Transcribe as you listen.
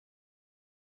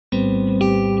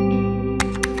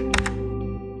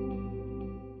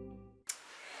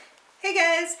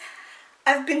Hey guys,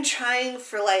 I've been trying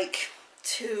for like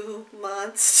 2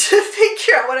 months to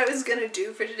figure out what I was gonna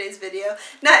do for today's video.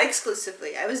 Not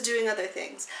exclusively, I was doing other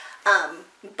things. Yeah,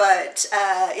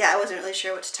 I wasn't really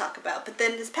sure what to talk about. But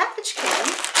then this package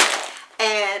came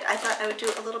and I thought I would do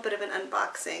a little bit of an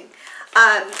unboxing.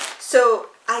 So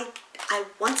I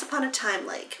once upon a time,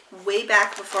 like way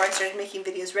back before I started making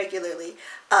videos regularly,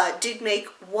 did make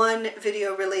one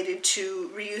video related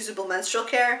to reusable menstrual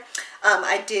care.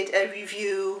 I did a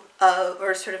review of,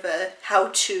 or sort of a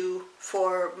how-to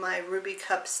for my Ruby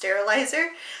Cup sterilizer.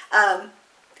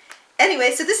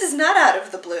 Anyway, so this is not out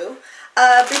of the blue,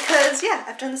 because yeah,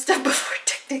 I've done this stuff before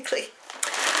technically.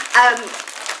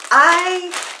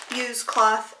 I use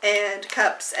cloth and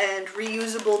cups and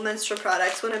reusable menstrual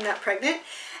products when I'm not pregnant.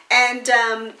 And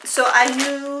so I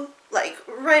knew like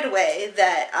right away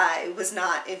that I was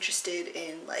not interested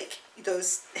in like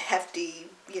those hefty,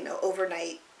 you know,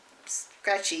 overnight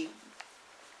scratchy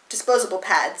disposable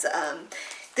pads.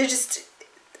 They're just,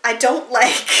 I don't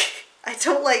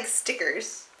like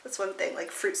stickers. That's one thing,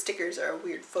 like fruit stickers are a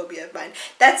weird phobia of mine.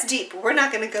 That's deep, we're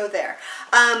not gonna go there.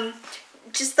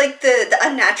 Just like the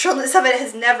unnaturalness of it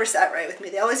has never sat right with me.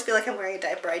 They always feel like I'm wearing a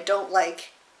diaper. I don't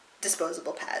like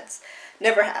disposable pads.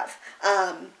 Never have.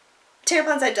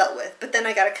 Tampons I dealt with, but then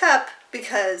I got a cup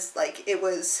because like it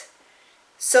was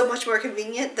so much more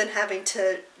convenient than having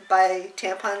to buy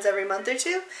tampons every month or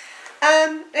two.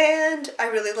 And I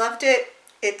really loved it.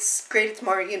 It's great. It's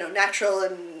more, you know, natural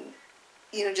and,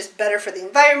 you know, just better for the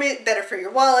environment, better for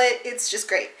your wallet. It's just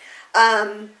great.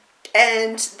 And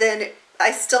then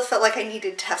I still felt like I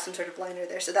needed to have some sort of liner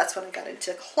there, so that's when I got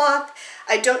into cloth.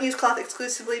 I don't use cloth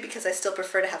exclusively because I still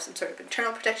prefer to have some sort of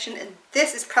internal protection, and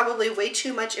this is probably way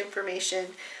too much information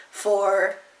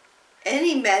for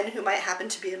any men who might happen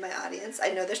to be in my audience. I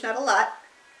know there's not a lot,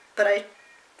 but I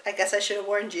guess I should have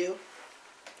warned you.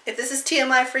 If this is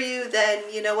TMI for you,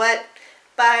 then you know what?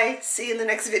 Bye. See you in the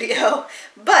next video.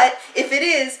 But if it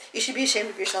is, you should be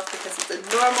ashamed of yourself because it's a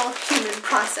normal human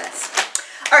process.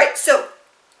 Alright, so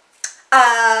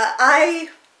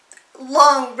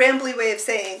long rambly way of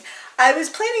saying, I was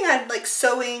planning on like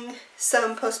sewing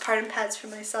some postpartum pads for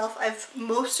myself.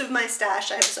 Most of my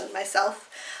stash I've sewn myself.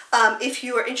 If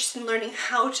you are interested in learning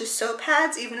how to sew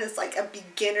pads, even as like a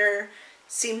beginner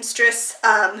seamstress,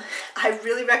 I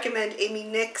really recommend Amy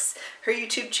Nick's, her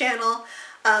YouTube channel.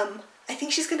 I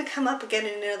think she's going to come up again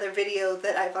in another video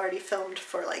that I've already filmed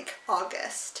for like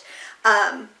August.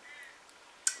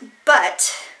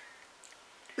 But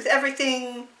with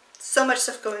everything, so much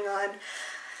stuff going on,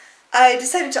 I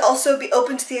decided to also be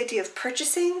open to the idea of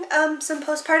purchasing some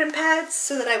postpartum pads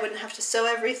so that I wouldn't have to sew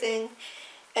everything,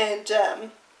 and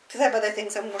because I have other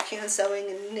things I'm working on sewing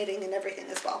and knitting and everything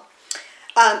as well.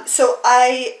 So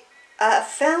I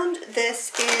found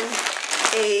this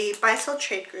in a buy-sell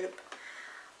trade group.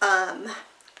 I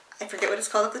forget what it's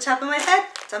called at the top of my head.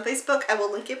 It's on Facebook. I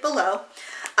will link it below.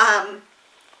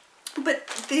 But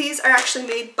these are actually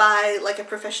made by like a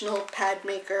professional pad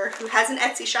maker who has an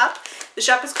Etsy shop. The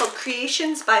shop is called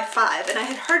Creations by 5, and I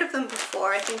had heard of them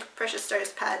before. I think Precious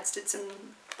Stars Pads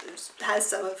has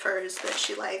some of hers that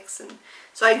she likes, and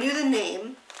so I knew the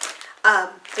name.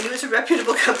 I knew it was a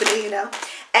reputable company, you know.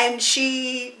 And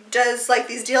she does like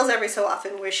these deals every so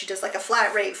often where she does like a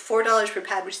flat rate, $4 per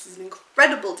pad, which is an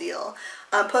incredible deal.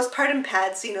 Postpartum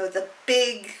pads, you know, the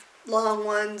big long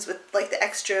ones with like the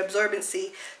extra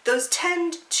absorbency, those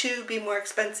tend to be more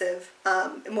expensive,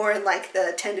 more in like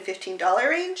the $10 to $15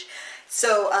 range.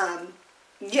 So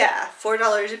yeah,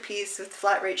 $4 a piece with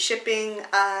flat rate shipping.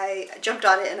 I jumped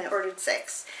on it and I ordered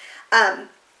 6.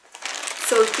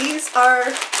 So these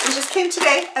just came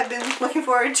today. I've been looking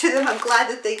forward to them. I'm glad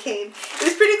that they came. It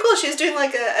was pretty cool. She was doing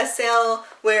like a sale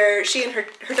where she and her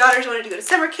daughters wanted to go to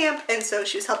summer camp, and so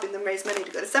she was helping them raise money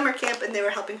to go to summer camp, and they were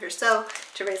helping her sew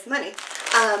to raise the money.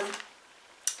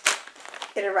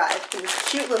 It arrived in this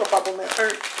cute little bubble mailer. Or,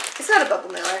 it's not a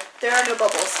bubble mailer. There are no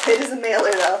bubbles. It is a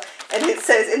mailer though, and it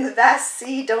says, "In the vast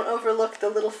sea, don't overlook the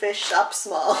little fish, shop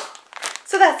small."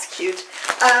 So that's cute.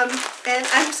 And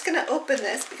I'm just going to open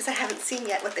this because I haven't seen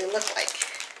yet what they look like.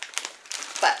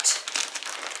 But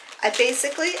I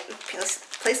basically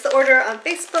placed the order on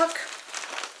Facebook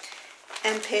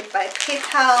and paid by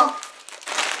PayPal,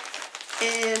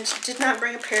 and did not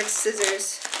bring a pair of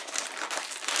scissors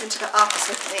into the office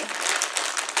with me.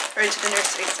 Or into the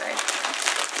nursery, sorry.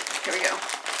 Here we go.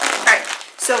 Alright,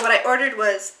 so what I ordered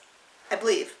was, I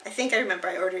remember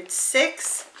I ordered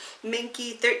 6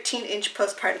 Minky 13-inch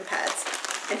postpartum pads,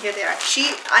 and here they are.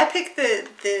 I pick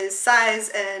the size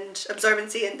and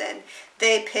absorbency, and then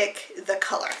they pick the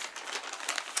color.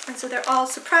 And so they're all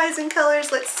surprising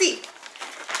colors. Let's see.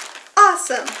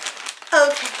 Awesome.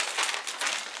 Okay.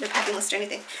 No packing list or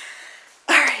anything.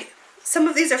 Alright. Some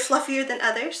of these are fluffier than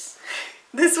others.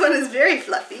 This one is very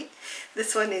fluffy.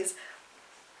 This one is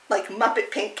like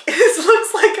Muppet pink. This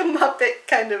looks like a Muppet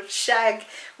kind of shag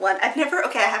one. I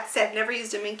have to say, I've never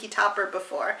used a minky topper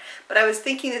before, but I was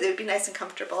thinking that it would be nice and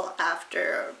comfortable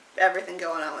after everything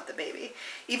going on with the baby.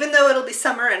 Even though it'll be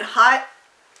summer and hot,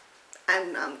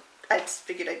 and I just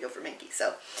figured I'd go for minky.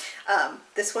 So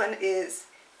this one is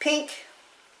pink,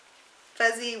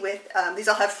 fuzzy with, these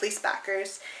all have fleece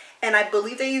backers, and I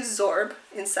believe they use Zorb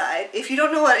inside. If you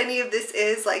don't know what any of this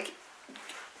is, like,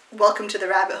 welcome to the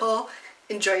rabbit hole.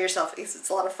 Enjoy yourself, because it's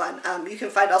a lot of fun. You can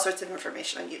find all sorts of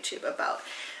information on YouTube about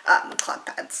cloth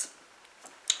pads.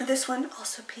 This one,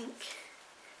 also pink,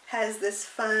 has this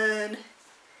fun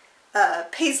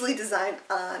paisley design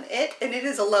on it, and it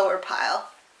is a lower pile.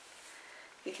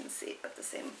 You can see, but the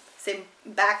same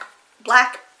black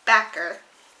backer.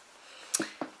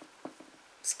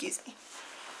 Excuse me.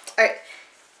 All right,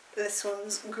 this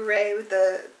one's gray with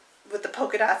the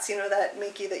polka dots, you know, that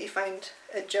Mickey that you find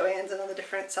at Joann's and all the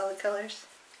different solid colors,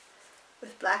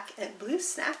 with black and blue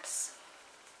snaps.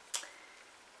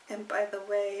 And by the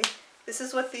way, this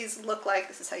is what these look like.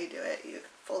 This is how you do it. You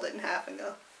fold it in half and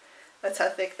go. That's how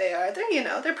thick they are. They're, you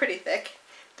know, they're pretty thick.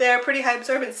 They're pretty high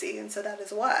absorbency, and so that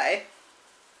is why.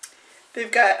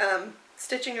 They've got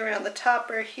stitching around the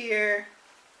topper here.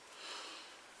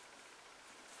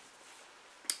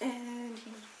 And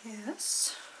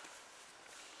yes.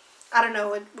 I don't know,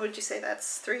 what would you say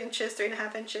that's 3 inches,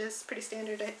 3.5 inches? Pretty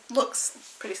standard. It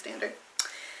looks pretty standard.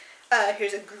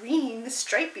 Here's a green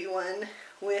stripy one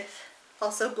with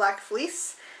also black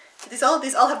fleece. These all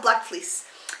have black fleece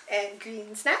and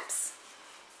green snaps.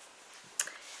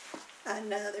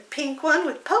 Another pink one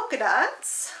with polka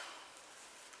dots.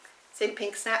 Same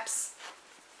pink snaps.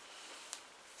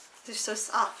 They're so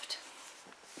soft.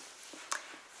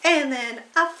 And then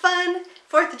a fun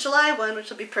 4th of July one,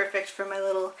 which will be perfect for my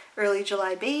little early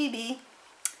July baby.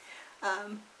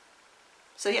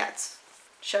 So yeah, it's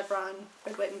chevron,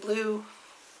 red, white, and blue.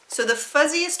 So the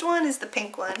fuzziest one is the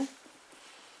pink one.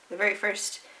 The very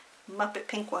first Muppet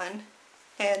pink one.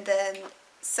 And then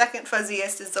second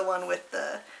fuzziest is the one with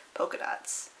the polka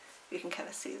dots. You can kind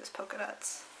of see those polka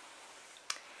dots.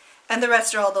 And the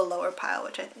rest are all the lower pile,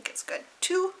 which I think is good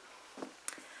too.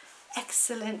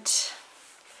 Excellent.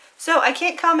 So I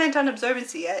can't comment on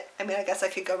absorbency yet. I mean, I guess I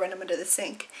could go run them under the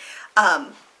sink.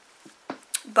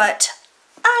 But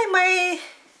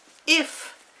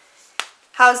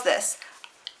how's this?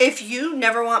 If you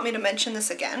never want me to mention this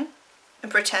again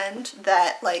and pretend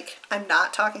that, like, I'm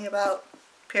not talking about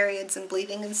periods and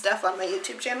bleeding and stuff on my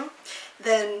YouTube channel,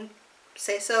 then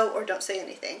say so or don't say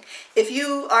anything. If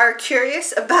you are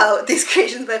curious about these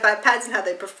Creations by 5 pads and how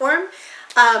they perform,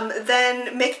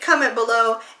 then make a comment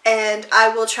below, and I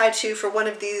will try to, for one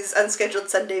of these unscheduled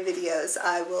Sunday videos,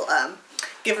 I will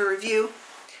give a review.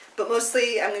 But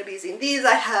mostly I'm going to be using these.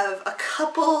 I have a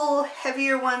couple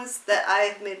heavier ones that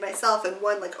I've made myself, and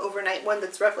one like overnight one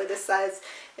that's roughly this size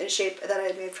and shape that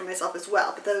I made for myself as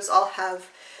well. But those all have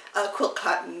quilt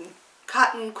cotton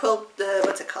quilt,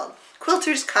 what's it called?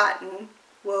 Quilter's cotton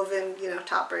woven, you know,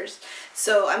 toppers.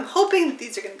 So I'm hoping that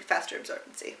these are going to be faster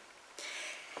absorbency.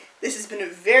 This has been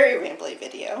a very rambly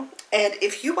video, and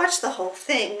if you watch the whole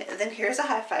thing, then here's a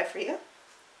high five for you.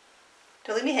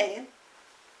 Don't leave me hanging.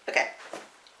 Okay.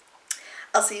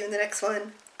 I'll see you in the next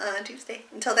one on Tuesday.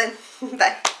 Until then,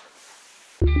 bye.